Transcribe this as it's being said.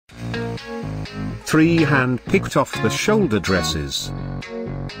3 hand-picked off-the-shoulder dresses.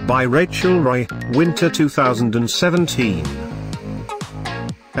 By Rachel Roy, Winter 2017.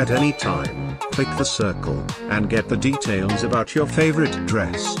 At any time, click the circle, and get the details about your favorite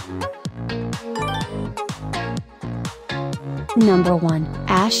dress. Number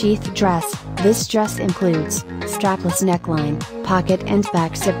 1. Sheath dress. This dress includes strapless neckline, pocket and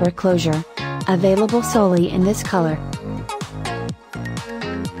back zipper closure. Available solely in this color.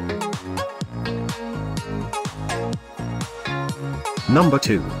 Number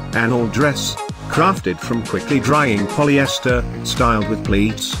 2. Anal dress. Crafted from quickly drying polyester, styled with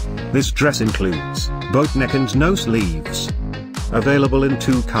pleats. This dress includes both neck and no sleeves. Available in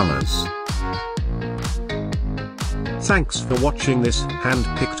 2 colors. Thanks for watching this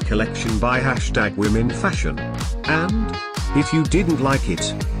hand-picked collection by #WomenFashion. And, if you didn't like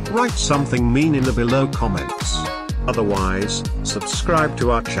it, write something mean in the below comments. Otherwise, subscribe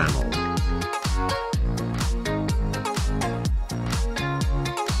to our channel.